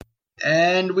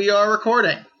And we are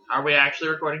recording. Are we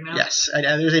actually recording now? Yes.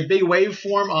 There's a big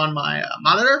waveform on my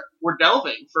monitor. We're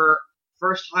delving for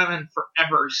first time in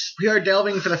forevers. We are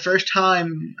delving for the first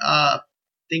time, I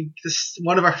think this is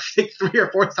one of our 3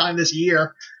 or 4th time this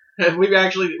year. We've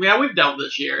delved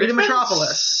this year. We did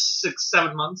Metropolis.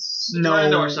 6-7 months. No. We're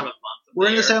into our 7th month. We're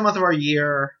in the 7th month of our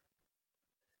year.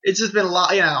 It's just been a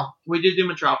lot, We did do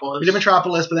Metropolis. We did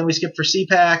Metropolis, but then we skipped for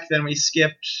CPAC, then we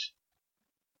skipped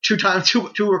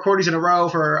two recordings in a row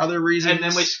for other reasons. And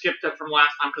then we skipped it from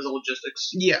last time because of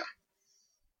logistics. Yeah.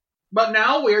 But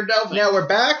now we're delving. Now we're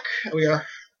back. We are.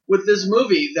 With this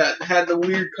movie that had the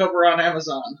weird cover on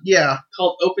Amazon. Yeah.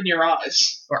 Called Open Your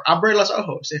Eyes. Or Abre los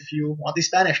Ojos, if you want the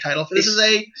Spanish title. This is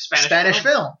a Spanish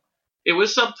film. It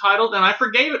was subtitled, and I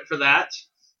forgave it for that.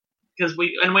 Because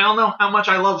we all know how much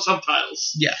I love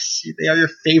subtitles. Yes, they are your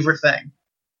favorite thing.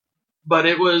 But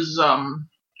it was an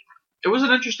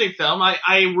interesting film.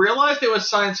 I realized it was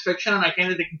science fiction, and I came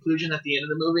to the conclusion at the end of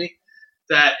the movie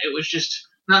that it was just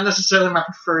not necessarily my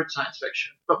preferred science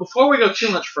fiction. But before we go too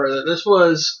much further, this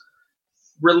was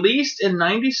released in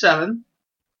 1997.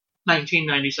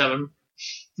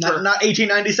 Not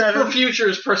 1897? For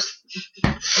futures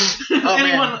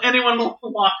anyone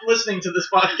listening to this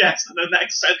podcast in the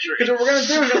next century. Because what we're going to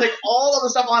do is we're going to take all of the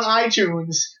stuff on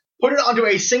iTunes, put it onto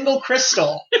a single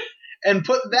crystal, and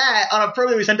put that on a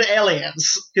program we send to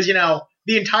aliens. Because,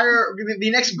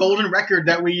 the next golden record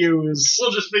that we use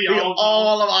will just be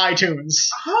all of iTunes.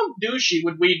 How douchey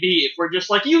would we be if we're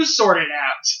just like, you sort it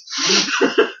out?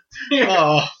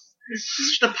 Oh,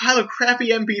 it's just a pile of crappy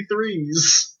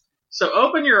MP3s. So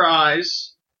Open Your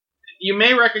Eyes, you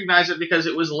may recognize it because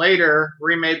it was later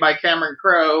remade by Cameron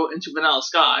Crowe into Vanilla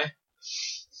Sky.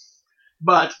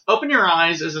 But Open Your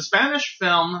Eyes is a Spanish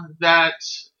film that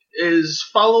is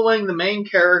following the main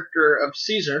character of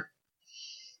Caesar,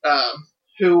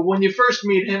 who, when you first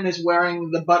meet him, is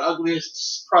wearing the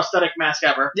butt-ugliest prosthetic mask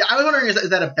ever. Yeah, I was wondering, is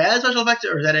that a bad special effect,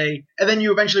 or is that a... And then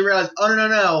you eventually realize, oh,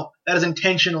 no, that is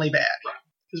intentionally bad.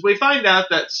 Because we find out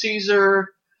that Caesar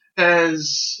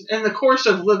has, in the course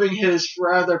of living his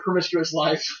rather promiscuous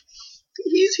life...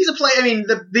 He's a play... I mean,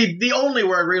 the only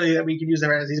word, really, that we can use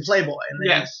there is he's a playboy in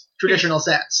the traditional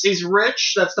sense. He's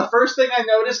rich. That's the first thing I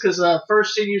noticed, because the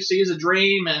first scene you see is a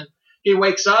dream, and he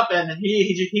wakes up, and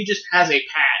he just has a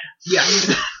pad. Yeah.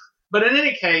 But in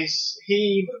any case,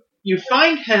 you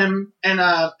find him in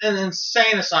an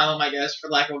insane asylum, I guess, for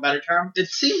lack of a better term. It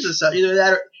seems as so. Either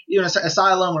that or an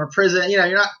asylum or a prison.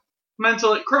 You're not...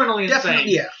 Criminally insane.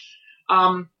 Yeah.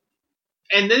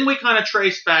 And then we kind of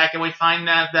trace back, and we find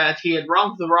out that he had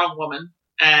wronged the wrong woman,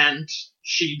 and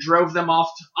she drove them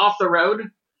off the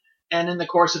road. And in the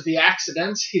course of the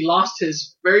accident, he lost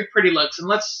his very pretty looks. And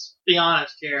let's be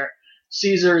honest here,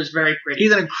 Caesar is very pretty.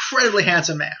 He's an incredibly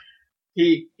handsome man.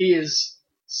 He is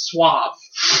suave.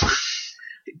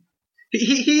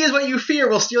 He is what you fear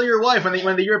will steal your wife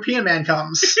when the European man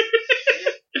comes.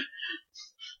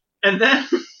 And then...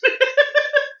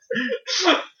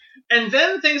 And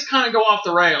then things kind of go off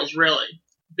the rails, really.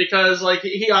 Because,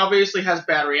 he obviously has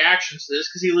bad reactions to this,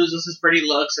 because he loses his pretty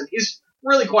looks, and he's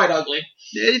really quite ugly.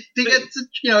 He gets,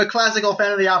 a classical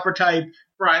Phantom of the Opera type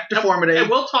deformity. And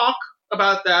we'll talk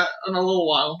about that in a little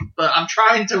while, but I'm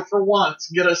trying to, for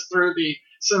once, get us through the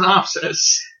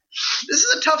synopsis. This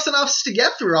is a tough synopsis to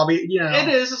get through, It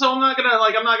is, so I'm not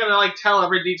gonna tell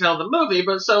every detail of the movie,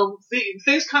 but so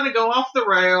things kind of go off the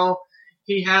rail.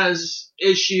 He has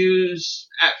issues.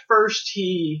 At first,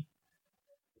 he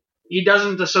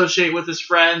doesn't associate with his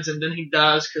friends, and then he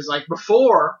does, because,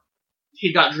 before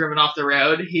he got driven off the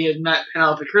road, he had met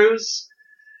Penelope Cruz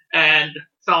and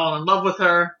fell in love with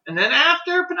her. And then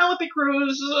after, Penelope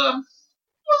Cruz was a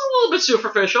little bit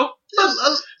superficial,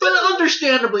 but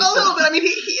understandably so. A little bit. He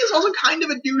is also kind of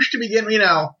a douche to begin,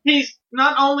 He's,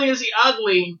 not only is he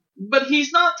ugly, but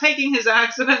he's not taking his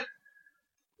accident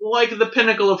like the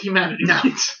pinnacle of humanity. No.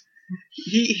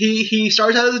 He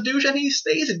starts out as a douche and he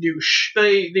stays a douche.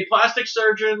 The plastic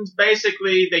surgeons,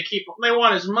 basically, they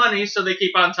want his money, so they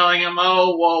keep on telling him,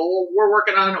 oh, well, we're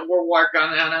working on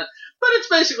it. But it's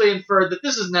basically inferred that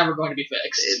this is never going to be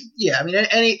fixed.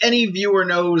 Any viewer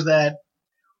knows that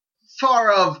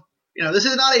this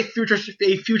is not a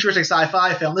futuristic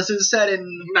sci-fi film. This is set in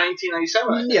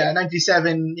 1997. Yeah,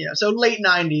 97, so late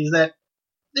 90s, that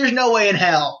there's no way in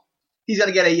hell he's going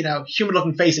to get a,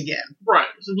 human-looking face again. Right.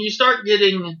 So you start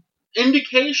getting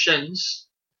indications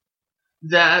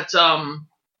that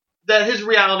his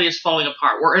reality is falling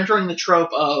apart. We're entering the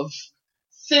trope of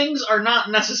things are not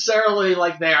necessarily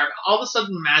like they are. All of a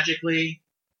sudden, magically,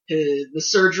 the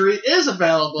surgery is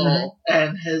available,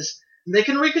 and his they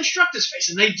can reconstruct his face,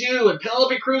 and they do. And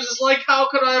Penelope Cruz is like, "How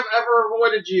could I have ever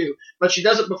avoided you?" But she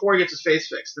does it before he gets his face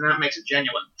fixed, and that makes it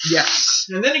genuine. Yes.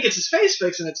 And then he gets his face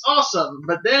fixed, and it's awesome.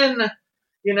 But then,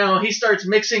 he starts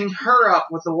mixing her up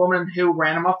with the woman who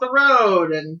ran him off the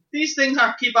road, and these things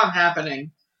keep on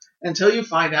happening until you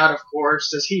find out, of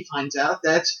course, as he finds out,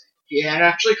 that he had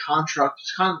actually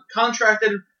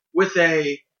contracted with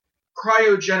a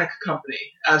cryogenic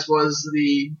company, as was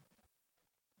the...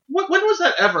 When was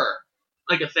that ever,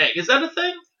 a thing? Is that a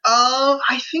thing?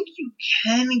 I think you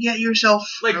can get yourself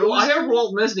frozen. I heard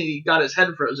Walt Disney got his head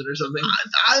frozen or something.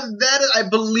 I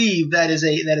believe that is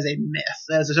a myth.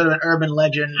 That is a sort of an urban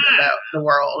legend about the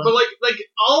world. But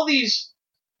all these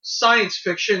science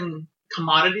fiction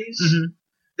commodities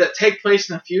that take place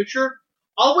in the future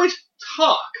always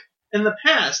talk in the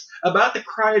past about the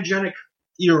cryogenic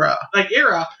era,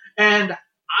 and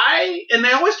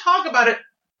they always talk about it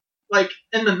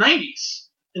in the 90s.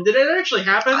 And did it actually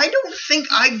happen? I don't think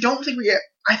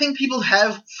I think people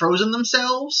have frozen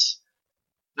themselves,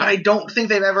 but I don't think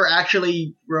they've ever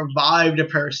actually revived a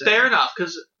person. Fair enough,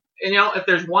 because if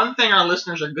there's one thing our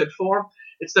listeners are good for,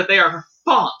 it's that they are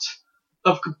font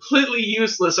of completely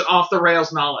useless and off the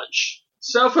rails knowledge.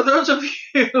 So for those of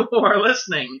you who are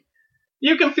listening,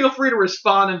 you can feel free to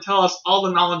respond and tell us all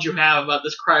the knowledge you have about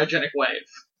this cryogenic wave.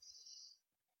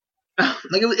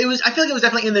 It was. I feel like it was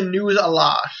definitely in the news a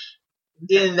lot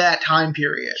in that time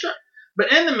period. Sure.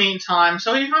 But in the meantime,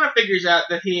 so he kind of figures out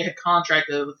that he had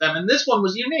contracted with them, and this one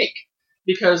was unique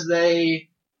because they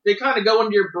kind of go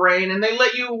into your brain and they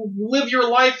let you live your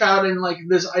life out in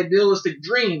this idealistic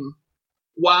dream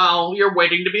while you're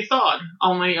waiting to be thawed.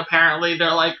 Only apparently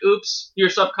they're like, oops, your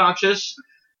subconscious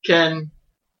can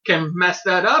mess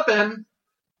that up, and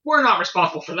we're not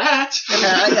responsible for that.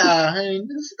 Yeah. I mean,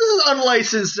 this is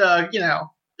unlicensed,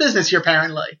 business here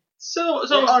apparently. So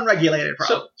unregulated,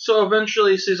 probably. So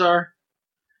eventually Caesar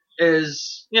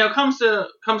is, comes to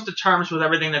terms with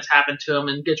everything that's happened to him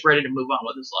and gets ready to move on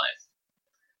with his life.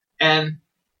 And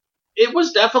it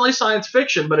was definitely science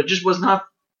fiction, but it just was not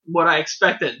what I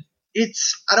expected.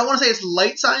 I don't want to say it's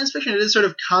light science fiction. It is sort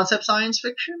of concept science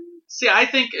fiction. See, I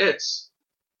think it's...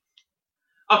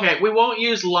 Okay, we won't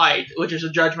use light, which is a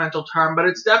judgmental term, but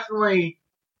it's definitely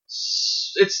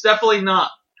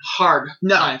not hard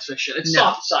science fiction. It's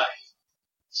soft sci.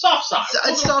 Soft sci.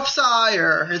 It's soft sci,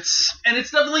 and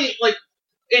it's definitely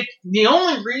the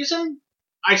only reason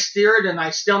I steer it and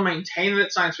I still maintain that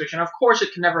it's science fiction. Of course,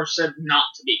 it can never have said not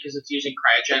to be because it's using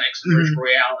cryogenics and virtual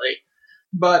reality.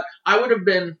 But I would have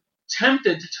been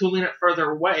tempted to lean it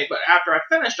further away. But after I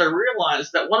finished, I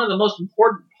realized that one of the most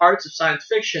important parts of science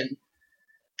fiction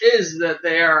is that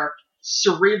they are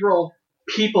cerebral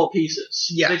people pieces.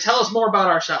 Yeah. They tell us more about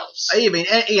ourselves. I mean,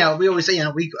 we always say,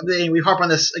 we harp on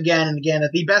this again and again,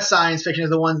 that the best science fiction is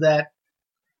the ones that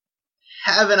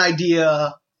have an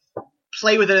idea,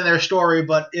 play with it in their story,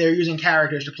 but they're using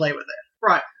characters to play with it.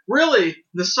 Right. Really,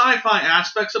 the sci-fi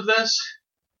aspects of this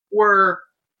were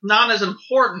not as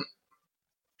important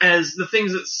as the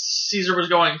things that Caesar was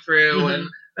going through and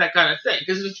that kind of thing,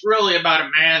 because it's really about a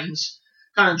man's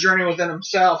kind of journey within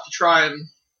himself to try and...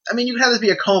 I mean, you could have this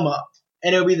be a coma,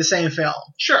 and it would be the same film.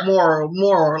 Sure. More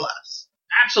or less.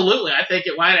 Absolutely. I think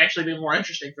it might actually be a more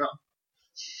interesting film.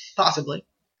 Possibly.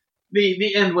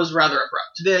 The end was rather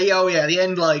abrupt. The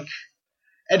end,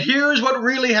 and here's what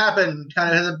really happened.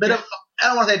 Kind of has a bit of... I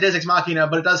don't want to say Deus Ex Machina,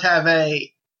 but it does have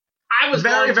a... I was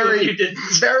very, very... you didn't.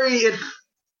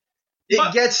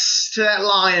 It gets to that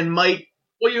line and might...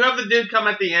 Well, you have the dude come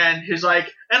at the end who's like,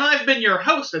 and I've been your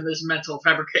host in this mental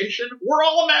fabrication. We're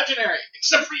all imaginary,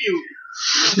 except for you.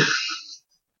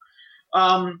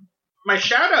 My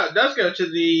shout out does go to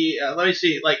the, let me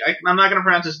see, I'm not going to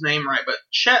pronounce his name right, but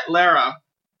Chet Lara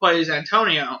plays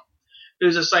Antonio,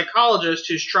 who's a psychologist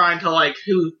who's trying to,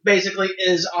 who basically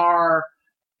is our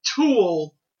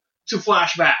tool to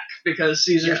flash back, because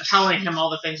Caesar's telling him all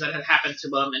the things that had happened to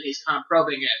him, and he's kind of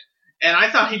probing it. And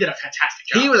I thought he did a fantastic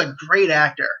job. He was a great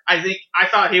actor. I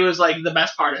thought he was the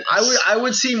best part of this. I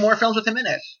would see more films with him in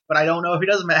it, but I don't know if he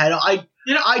does. I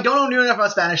don't know nearly enough about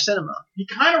Spanish cinema. He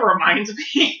kind of reminds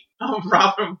me of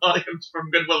Robin Williams from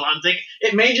Good Will Hunting.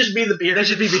 It may just be the beard. That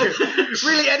should be beard.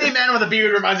 Really, any man with a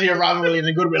beard reminds me of Robin Williams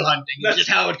in Good Will Hunting. That's just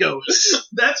how it goes.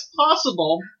 That's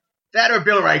possible. That or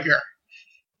Bill Riker.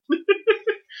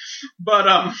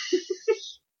 But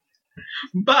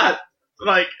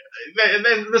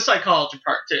the psychology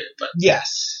part too. But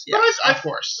yes, of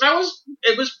course.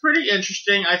 It was pretty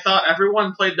interesting. I thought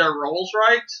everyone played their roles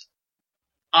right.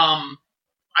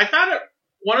 I thought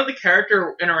one of the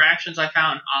character interactions I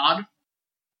found odd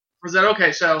was that,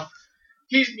 okay, so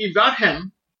you've got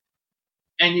him,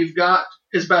 and you've got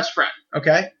his best friend.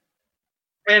 Okay.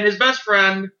 And his best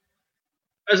friend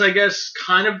is, I guess,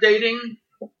 kind of dating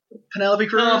Penelope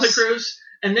Cruz.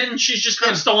 And then she's just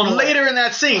kind of stolen away. Later in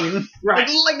that scene. Right.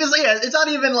 Like this, yeah, it's not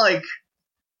even like,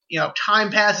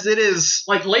 time passes. It is.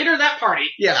 Like, later that party.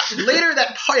 Yeah. Later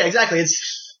that party. Exactly.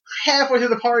 It's halfway through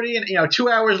the party, and, 2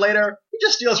 hours later, he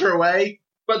just steals her away.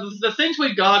 But the things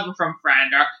we'd gotten from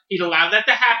Friend are he'd allowed that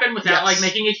to happen without,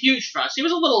 making a huge fuss. He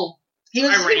was a little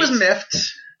irate. He was miffed.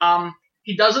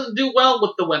 He doesn't do well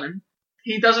with the women.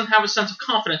 He doesn't have a sense of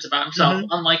confidence about himself,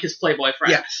 unlike his playboy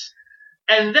friend. Yes.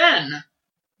 And then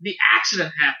the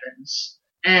accident happens,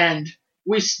 and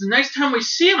the next time we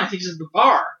see him, I think, is at the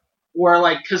bar, where,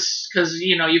 because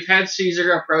you've had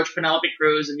Caesar approach Penelope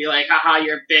Cruz and be like, haha,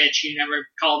 you're a bitch, you never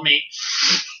called me.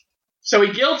 So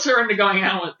he guilts her into going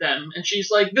out with them, and she's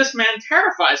like, this man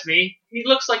terrifies me. He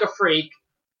looks like a freak.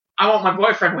 I want my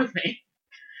boyfriend with me.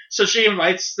 So she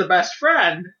invites the best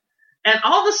friend, and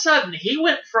all of a sudden, he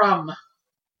went from,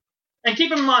 and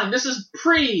keep in mind, this is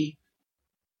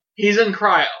he's in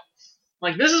cryo.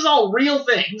 This is all real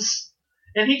things.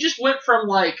 And he just went from,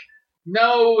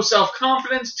 no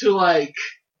self-confidence to,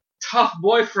 tough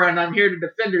boyfriend, I'm here to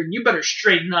defend her, and you better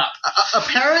straighten up.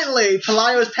 Apparently,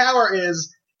 Pelayo's power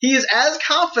is he is as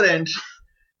confident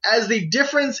as the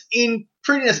difference in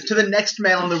prettiness to the next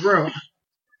man in the room.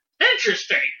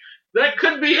 Interesting. That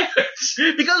could be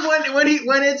it. Because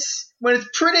when it's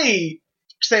pretty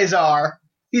Cesar,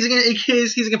 he's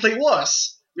a complete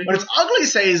wuss. When it's ugly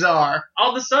Cesar,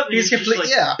 all of a sudden he's complete.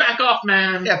 Back off,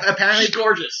 man. Yeah, apparently she's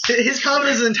gorgeous. His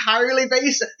confidence is entirely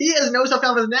based. He has no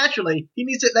self-confidence naturally. He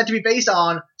needs that to be based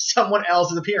on someone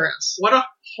else's appearance. What a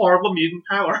horrible mutant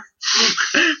power.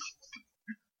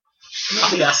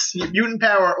 Yes, mutant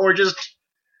power, or just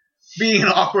being an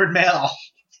awkward male,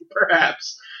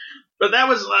 perhaps. But that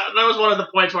was one of the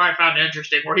points where I found it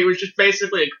interesting, where he was just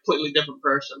basically a completely different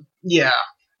person. Yeah.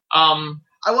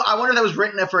 I wonder if that was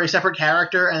written for a separate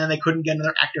character, and then they couldn't get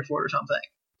another actor for it or something.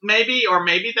 Maybe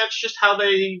that's just how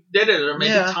they did it, or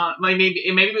maybe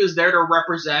maybe it was there to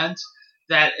represent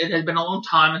that it had been a long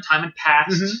time and time had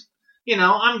passed. Mm-hmm.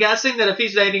 I'm guessing that if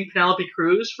he's dating Penelope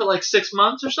Cruz for 6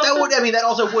 months or something, that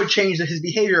also would change his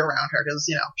behavior around her, because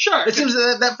sure. It seems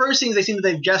that first scene they seem that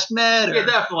they've just met, or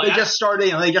definitely. They just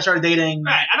started dating.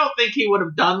 Right. I don't think he would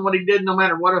have done what he did, no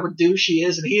matter what of a douche he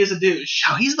is, and he is a douche.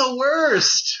 Oh, he's the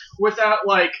worst. Without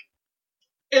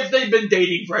if they'd been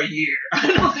dating for a year, I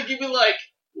don't think he'd be like,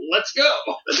 let's go.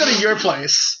 Let's go to your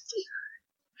place.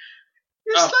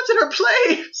 You slept in her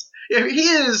place. Yeah,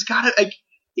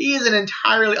 he is an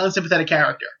entirely unsympathetic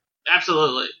character.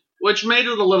 Absolutely. Which made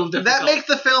it a little difficult. That makes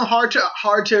the film hard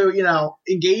to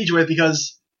engage with,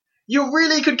 because you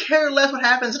really could care less what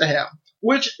happens to him.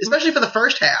 Especially for the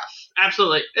first half.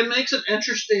 Absolutely. It makes an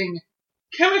interesting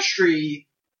chemistry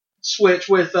switch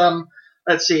with,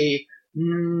 let's see,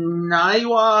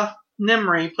 Naiwa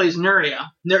Nimri plays Nuria.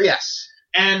 Yes.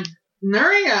 And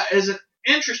Nuria is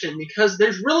interesting because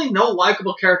there's really no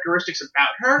likable characteristics about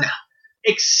her. No.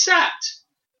 Except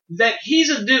that he's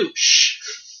a douche.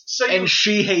 And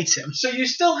she hates him. So you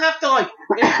still have to,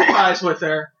 empathize with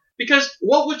her, because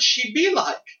what would she be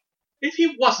like if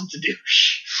he wasn't a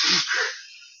douche?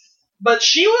 But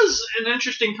she was an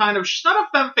interesting kind of, she's not a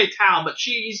femme fatale, but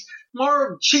she's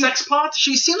more sex pot.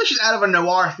 She seems like she's out of a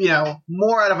noir,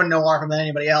 more out of a noir film than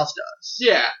anybody else does.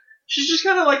 Yeah. She's just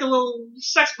kind of like a little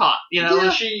sex pot,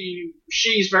 Yeah.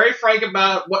 She's very frank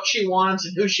about what she wants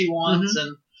and who she wants,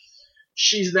 and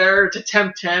she's there to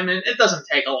tempt him, and it doesn't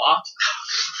take a lot.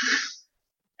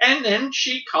 And then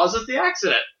she causes the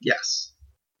accident. Yes.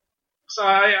 So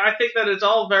I think that it's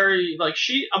all very, but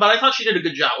I thought she did a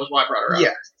good job, was why I brought her up.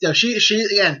 Yeah. So she's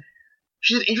an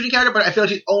interesting character, but I feel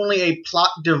like she's only a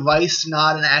plot device,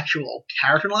 not an actual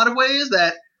character in a lot of ways,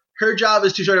 that her job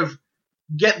is to sort of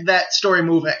get that story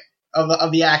moving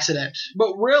of the accident.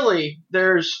 But really,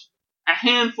 there's a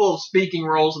handful of speaking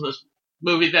roles in this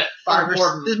movie that are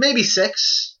important. There's maybe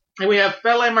 6. And we have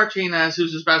Fele Martinez,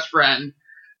 who's his best friend,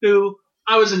 who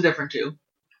I was indifferent to.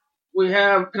 We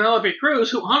have Penelope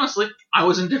Cruz, who honestly I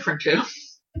was indifferent to.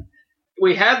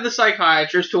 We had the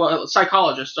psychologist, who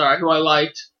I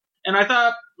liked, and I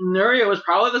thought Nuria was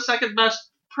probably the second best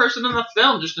person in the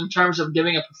film, just in terms of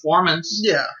giving a performance.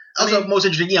 Yeah. Also, most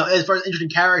interesting, as far as interesting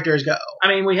characters go. I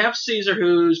mean, we have Caesar,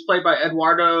 who's played by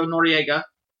Eduardo Noriega,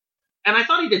 and I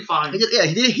thought he did fine. He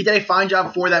did a fine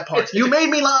job for that part. You made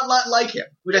me not like him,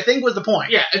 which I think was the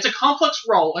point. Yeah, it's a complex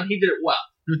role, and he did it well.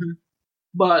 Mm-hmm.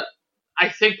 But I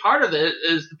think part of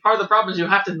the problem is you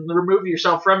have to remove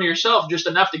yourself from yourself just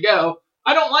enough to go,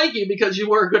 I don't like you because you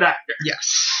were a good actor.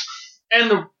 Yes. And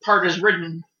the part is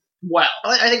written well.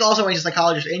 I think also what makes a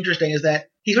psychologist interesting is that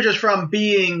he switches from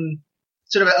being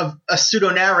sort of a pseudo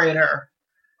narrator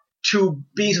to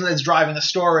being something that's driving the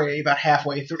story about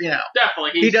halfway through.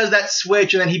 Definitely. He does that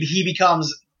switch, and then he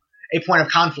becomes a point of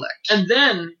conflict. And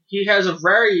then he has a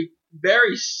very,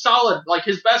 very solid, like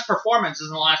his best performance is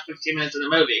in the last 15 minutes of the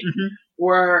movie,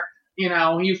 where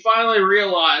you finally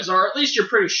realize, or at least you're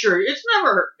pretty sure,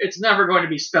 it's never going to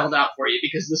be spelled out for you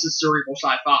because this is cerebral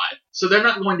sci-fi. So they're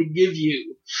not going to give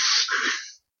you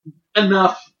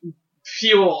enough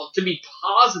fuel to be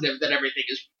positive that everything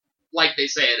is like they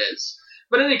say it is.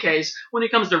 But in any case, when he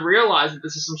comes to realize that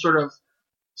this is some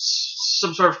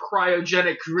sort of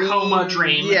cryogenic coma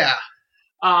dream,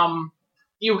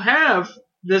 you have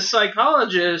this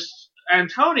psychologist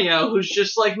Antonio, who's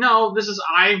just like, no,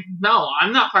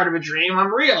 I'm not part of a dream.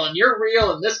 I'm real, and you're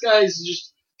real, and this guy's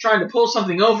just trying to pull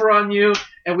something over on you,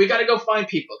 and we got to go find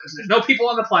people because there's no people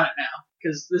on the planet now.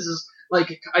 Because this is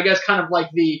like, I guess, kind of like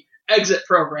the exit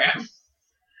program.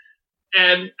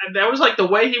 And that was like the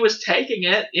way he was taking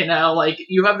it, like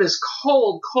you have this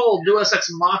cold Deus Ex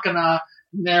Machina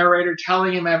narrator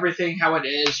telling him everything how it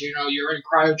is, you're in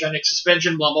cryogenic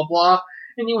suspension, blah, blah, blah.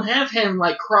 And you have him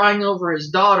like crying over his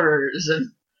daughters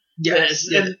and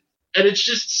and it's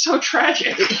just so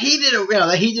tragic. He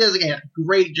does again a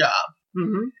great job.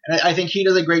 Mm-hmm. And I think he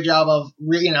does a great job of,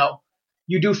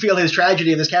 you do feel his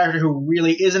tragedy of this character who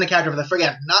really isn't a character for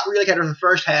not really a character for the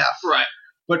first half. Right.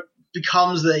 But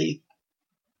becomes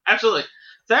absolutely.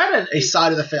 That a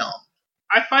side of the film.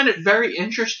 I find it very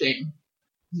interesting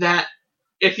that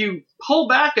if you pull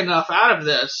back enough out of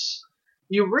this,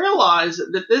 you realize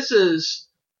that this is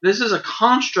a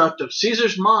construct of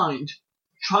Caesar's mind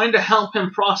trying to help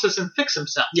him process and fix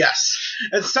himself. Yes.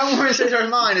 And somewhere in Caesar's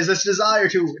mind is this desire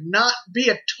to not be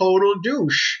a total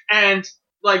douche. And,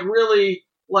 really,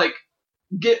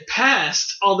 get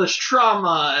past all this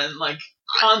trauma and,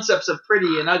 concepts of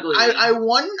pretty and ugly. I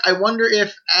wonder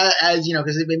if, as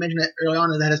because they mentioned it early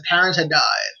on, that his parents had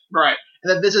died. Right.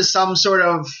 And that this is some sort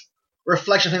of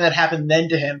reflection of thing that happened then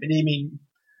to him. And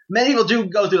many people do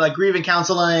go through grieving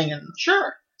counseling and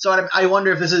sure. So I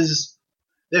wonder if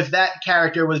that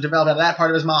character was developed out of that part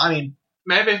of his mind.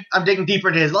 Maybe. I'm digging deeper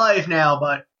into his life now,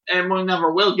 and we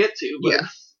never will get to. But yeah.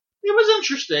 It was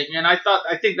interesting, and I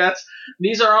think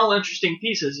these are all interesting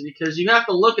pieces because you have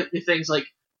to look at the things like,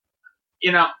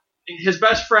 his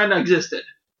best friend existed,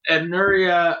 and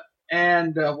Nuria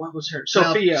and what was her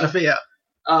Sophia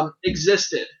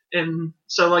existed, and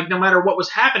so no matter what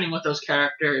was happening with those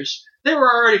characters, they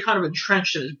were already kind of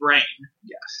entrenched in his brain.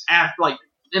 Yes.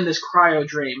 In this cryo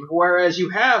dream, whereas you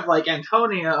have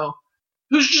Antonio,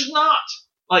 who's just not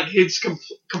he's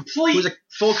complete. Who's a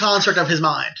full construct of his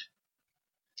mind.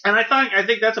 And I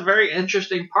think that's a very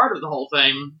interesting part of the whole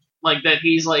thing, that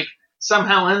he's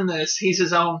somehow in this, he's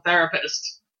his own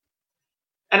therapist.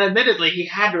 And admittedly, he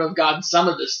had to have gotten some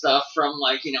of this stuff from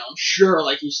I'm sure,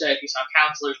 like you said, he saw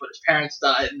counselors when his parents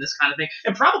died and this kind of thing,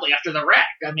 and probably after the wreck.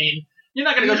 I mean, you're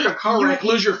not going to go through a car wreck,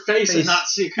 lose your face, and not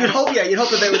see a counselor. You'd hope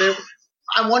that they would.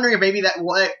 I'm wondering if maybe that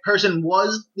person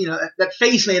was, that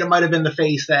face might have been the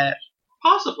face that...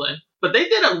 Possibly. But they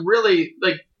did a really,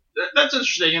 that's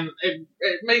interesting, and it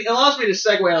allows me to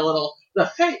segue a little. The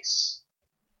face.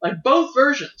 Both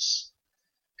versions.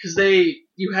 Because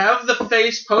you have the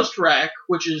face post-wreck,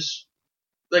 which is,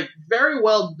 very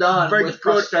well done very with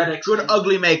prosthetics. Good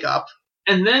ugly makeup.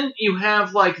 And then you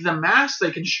have, the mask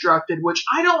they constructed, which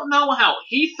I don't know how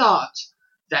he thought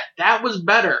that was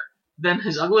better than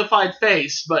his uglified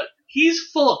face, but he's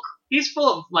full of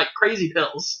crazy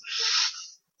pills.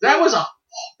 That was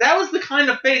the kind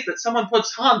of face that someone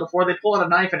puts on before they pull out a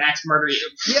knife and axe murder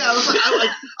you. Yeah, honestly,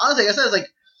 I said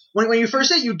when you first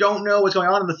say you don't know what's going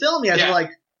on in the film yet, you're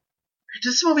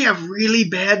does this movie have really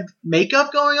bad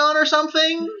makeup going on or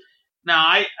something?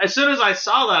 Now, as soon as I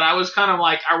saw that, I was kind of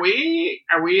are we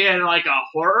in a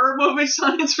horror movie,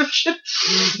 science fiction?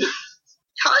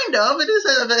 Kind of. It does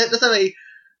have a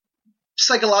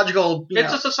psychological,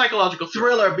 it's just a psychological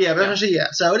thriller. Yeah.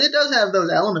 So it does have those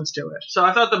elements to it. So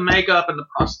I thought the makeup and the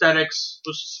prosthetics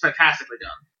was fantastically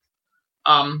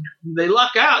done. They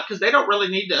luck out because they don't really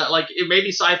need to, it may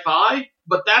be sci-fi,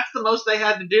 but that's the most they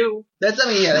had to do.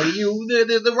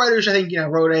 The writers, I think,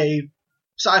 wrote a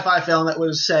sci-fi film that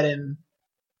was set in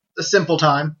a simple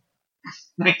time.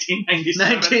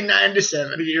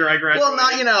 1997. The year I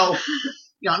graduated.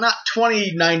 Well, not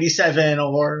 2097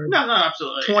 or no,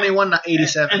 absolutely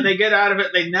 2187. And they get out of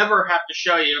it. They never have to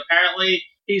show you. Apparently,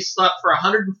 he slept for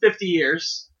 150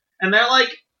 years, and they're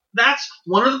that's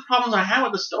one of the problems I have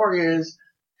with the story is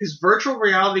his virtual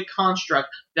reality construct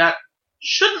that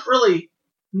shouldn't really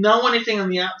know anything on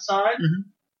the outside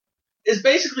is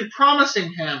basically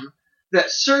promising him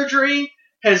that surgery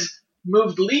has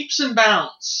moved leaps and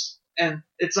bounds, and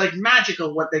it's like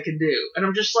magical what they can do. And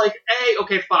I'm just like, hey,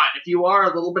 okay, fine. If you are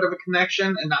a little bit of a connection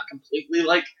and not completely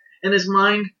like in his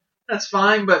mind, that's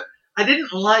fine. But I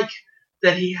didn't like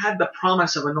that he had the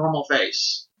promise of a normal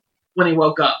face when he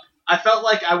woke up. I felt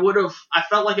like it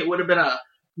would have been a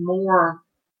more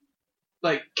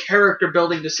like character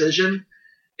building decision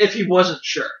if he wasn't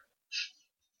sure.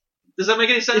 Does that make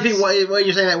any sense? What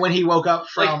you're saying, that when he woke up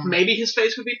from... Like, maybe his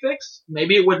face would be fixed.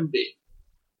 Maybe it wouldn't be.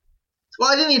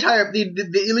 Well, I think at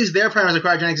least their premise of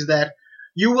cryogenics is that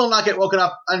you will not get woken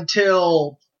up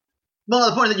until... Well,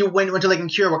 the point is that you wait until they can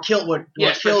cure what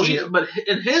kills you. But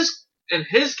in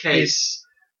his case,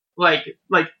 like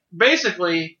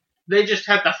basically, they just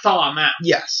had to thaw him out.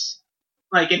 Yes.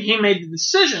 Like, and he made the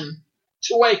decision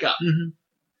to wake up. Mm-hmm.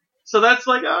 So that's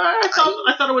like, I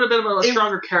thought it would have been a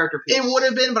stronger character piece. It would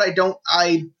have been, but I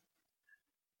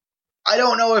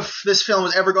don't know if this film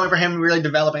was ever going for him really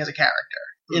developing as a character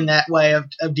in that way of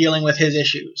dealing with his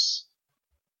issues.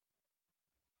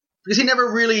 Because he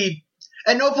never really,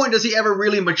 at no point does he ever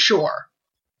really mature.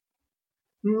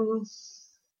 No,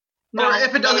 or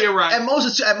if it doesn't, you're right. At most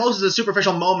it's a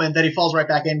superficial moment that he falls right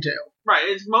back into. Right,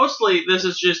 it's mostly, this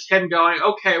is just him going,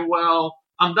 okay, well,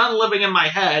 I'm done living in my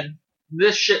head.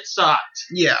 This shit sucked.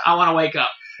 Yeah, I want to wake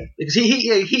up. Because he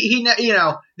you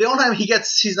know, the only time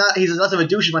he's less of a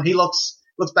douche when he looks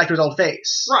back to his old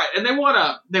face. Right, and they're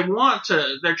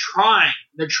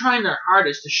trying their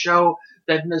hardest to show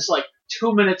that in this like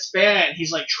 2-minute span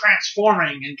he's like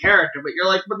transforming in character, but you're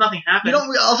like, but nothing happened.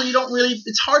 You don't really.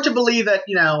 It's hard to believe that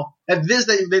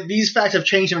that these facts have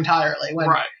changed him entirely.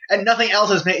 Right, and nothing else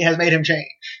has made him change.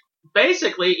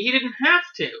 Basically, he didn't have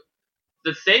to.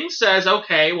 The thing says,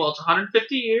 okay, well, it's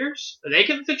 150 years. They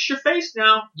can fix your face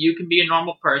now. You can be a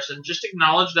normal person. Just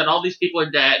acknowledge that all these people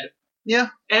are dead. Yeah.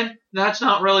 And that's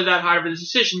not really that hard of a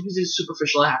decision because he's a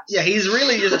superficial ass. Yeah, he's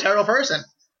really just a terrible person.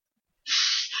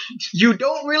 You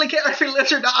don't really care if he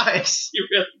lives or dies. You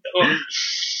really don't.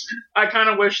 I kind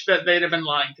of wish that they'd have been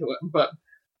lying to him. But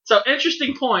so,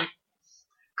 interesting point.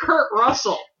 Kurt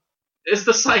Russell is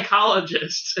the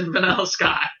psychologist in Vanilla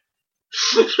Sky.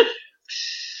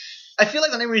 I feel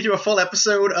like whenever we do a full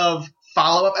episode of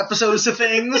follow-up episodes to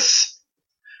things,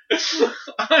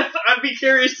 I'd be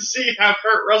curious to see how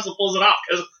Kurt Russell pulls it off,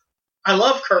 because I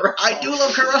love Kurt Russell. I do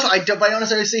love Kurt Russell, but I don't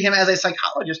necessarily see him as a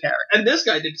psychologist character. And this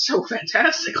guy did so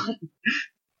fantastically.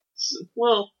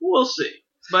 Well, we'll see.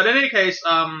 But in any case,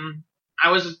 I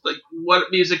was like,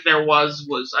 what music there was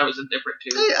I was indifferent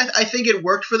to. I think it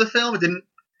worked for the film.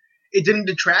 It didn't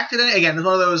detract it. Again, it's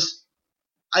one of those,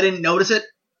 I didn't notice it,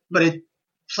 but it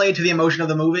played to the emotion of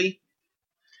the movie.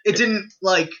 It didn't,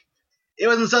 like, it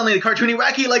wasn't suddenly the cartoony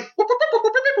wacky, like,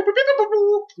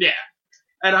 yeah.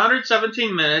 At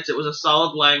 117 minutes, it was a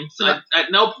solid length.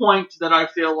 At no point did I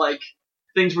feel like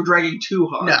things were dragging too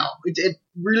hard. No, it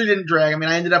really didn't drag. I mean,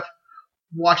 I ended up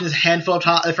watching this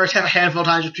the first half a handful of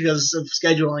times just because of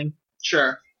scheduling.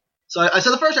 Sure. So I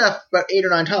saw the first half about 8 or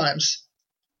 9 times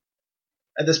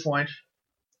at this point.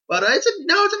 But it's a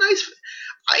nice...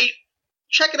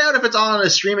 Check it out if it's on a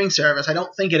streaming service. I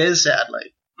don't think it is,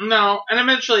 sadly. No, and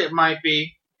eventually it might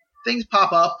be. Things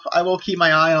pop up. I will keep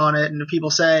my eye on it, and if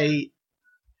people say,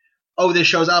 oh, this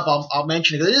shows up, I'll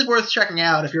mention it. Because it is worth checking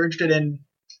out if you're interested in...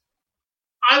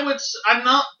 I'm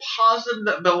not positive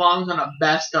that it belongs on a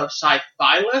best of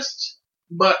sci-fi list,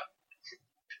 but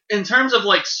in terms of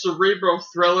like cerebral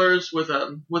thrillers with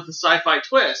a sci-fi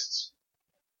twist,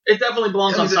 it definitely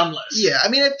belongs on some list. Yeah, I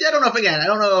mean, I don't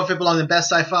know if it belongs in best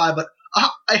sci-fi, but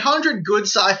 100 good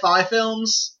sci-fi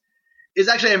films is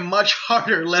actually a much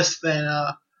harder list than...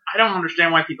 I don't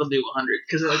understand why people do 100.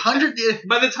 Because 100...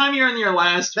 by the time you're in your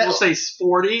last, we'll say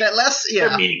 40,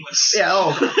 they're meaningless.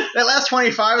 Yeah, that last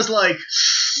 25 is like...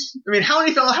 I mean, how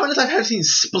many times have I seen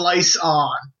Splice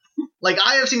on? Like,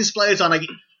 I have seen Splice on, like,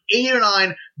 8 or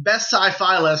 9 best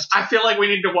sci-fi lists. I feel like we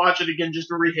need to watch it again just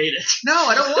to re-hate it. No,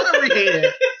 I don't want to re-hate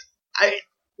it.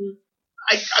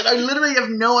 I literally have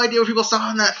no idea what people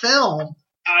saw in that film.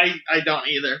 I don't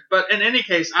either. But in any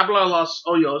case, hablo los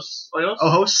ojos.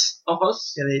 Ojos?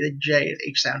 Ojos? Yeah, the J is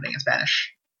H sounding in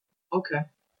Spanish. Okay.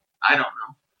 I don't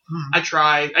know. I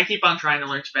try. I keep on trying to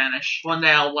learn Spanish. One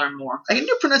day I'll learn more. I can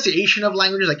do pronunciation of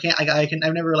languages. I've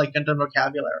never done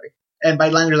vocabulary. And by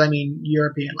languages, I mean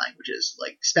European languages,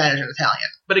 like Spanish and Italian.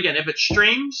 But again, if it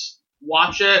streams,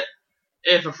 watch it.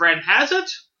 If a friend has it,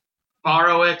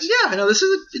 borrow it. Yeah, I know it's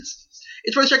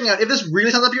worth checking out. If this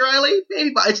really sounds up your alley,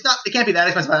 maybe, but it can't be that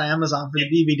expensive on Amazon for the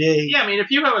DVD. Yeah, I mean, if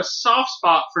you have a soft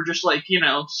spot for just, like,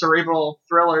 cerebral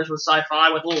thrillers with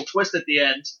sci-fi with a little twist at the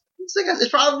end, It's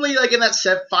probably like in that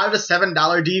 $5 to $7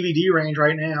 DVD range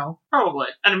right now. Probably.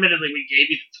 And admittedly, we gave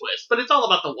you the twist, but it's all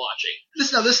about the watching.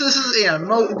 This is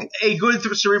a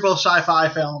good cerebral sci-fi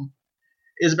film.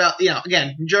 Is about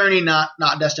again journey, not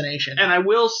destination. And I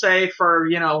will say for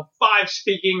 5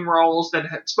 speaking roles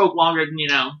that spoke longer than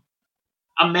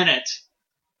a minute,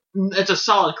 it's a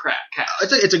solid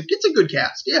cast. It's a good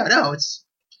cast. Yeah, no,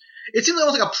 it seems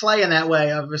almost like a play in that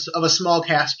way of a small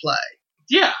cast play.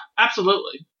 Yeah,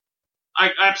 absolutely.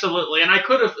 Absolutely, and I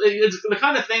could have. It's the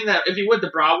kind of thing that if you went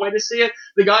to Broadway to see it,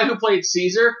 the guy who played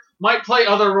Caesar might play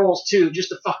other roles too, just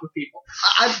to fuck with people.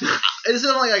 This is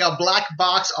like a black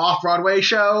box off-Broadway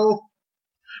show.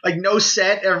 Like no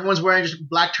set, everyone's wearing just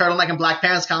black turtleneck and black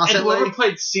pants constantly. And whoever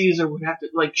played Caesar would have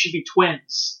to should be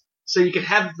twins, so you could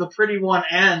have the pretty one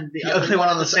and the other one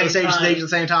on the stage at the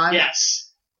same time.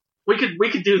 Yes, we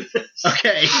could do this.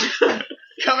 Okay,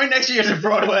 coming next year to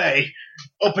Broadway.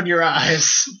 Open your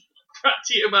eyes. Brought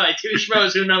to you by 2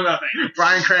 schmoes who know nothing.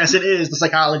 Bryan Cranston is the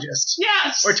psychologist.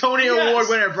 Yes! Or Tony Award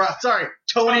winner.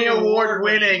 Tony Award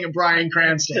winning Bryan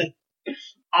Cranston.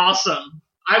 Awesome.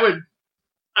 I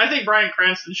think Bryan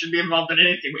Cranston should be involved in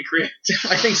anything we create.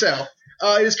 I think so.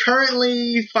 It is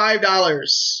currently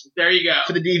 $5. There you go.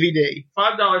 For the DVD.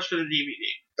 $5 for the DVD.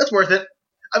 That's worth it.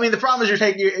 I mean, the problem is you're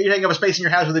taking up a space in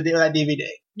your house with that DVD.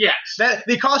 Yes.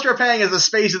 The cost you're paying is the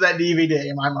space of that DVD,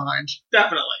 in my mind.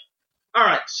 Definitely. All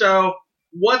right, so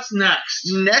what's next?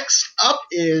 Next up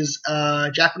is a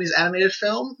Japanese animated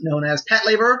film known as Pat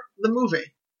Labor, the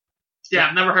movie. Yeah,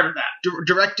 I've never heard of that.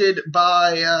 Directed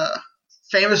by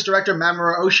famous director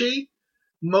Mamoru Oshii,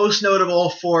 most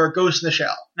notable for Ghost in the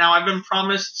Shell. Now, I've been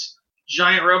promised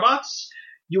giant robots.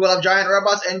 You will have giant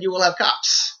robots, and you will have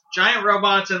cops. Giant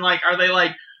robots, and are they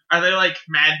like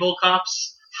Mad Bull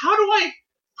cops? How do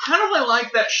I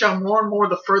like that show more and more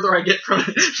the further I get from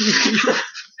it?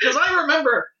 Because I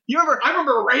remember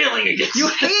railing against it. You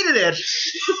hated it,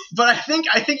 but I think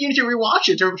you need to rewatch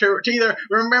it to either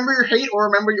remember your hate or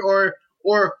remember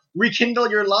or rekindle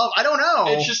your love. I don't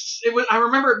know. I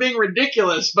remember it being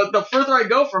ridiculous, but the further I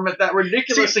go from it, that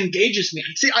ridiculous engages me.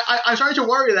 See, I'm starting to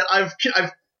worry that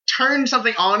I've turned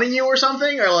something on in you or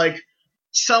something, or like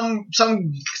some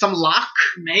lock.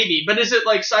 Maybe, but is it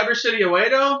like Cyber City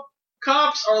Oedo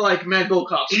cops or like Mad Bull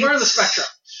cops? Where in the spectrum?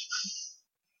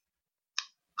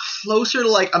 Closer to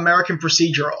like American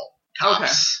procedural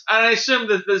cops. Okay. And I assume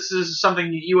that this is something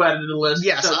you added to the list.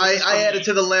 Yes, so I added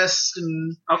to the list,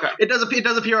 and okay. It does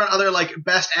appear on other like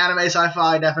best anime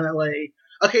sci-fi, definitely.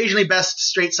 Occasionally best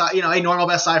straight a normal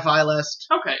best sci-fi list.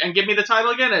 Okay, and give me the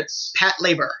title again. It's Pat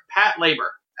Labor. Pat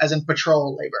Labor, as in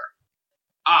patrol labor.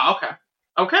 Ah, okay.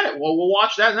 Okay, well we'll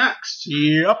watch that next.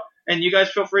 Yep. And you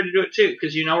guys feel free to do it too,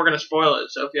 because we're going to spoil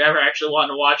it. So if you ever actually want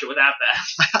to watch it without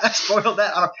that, I spoiled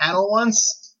that on a panel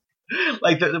once.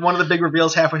 Like one of the big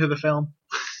reveals halfway through the film.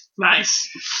 Nice.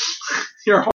 You're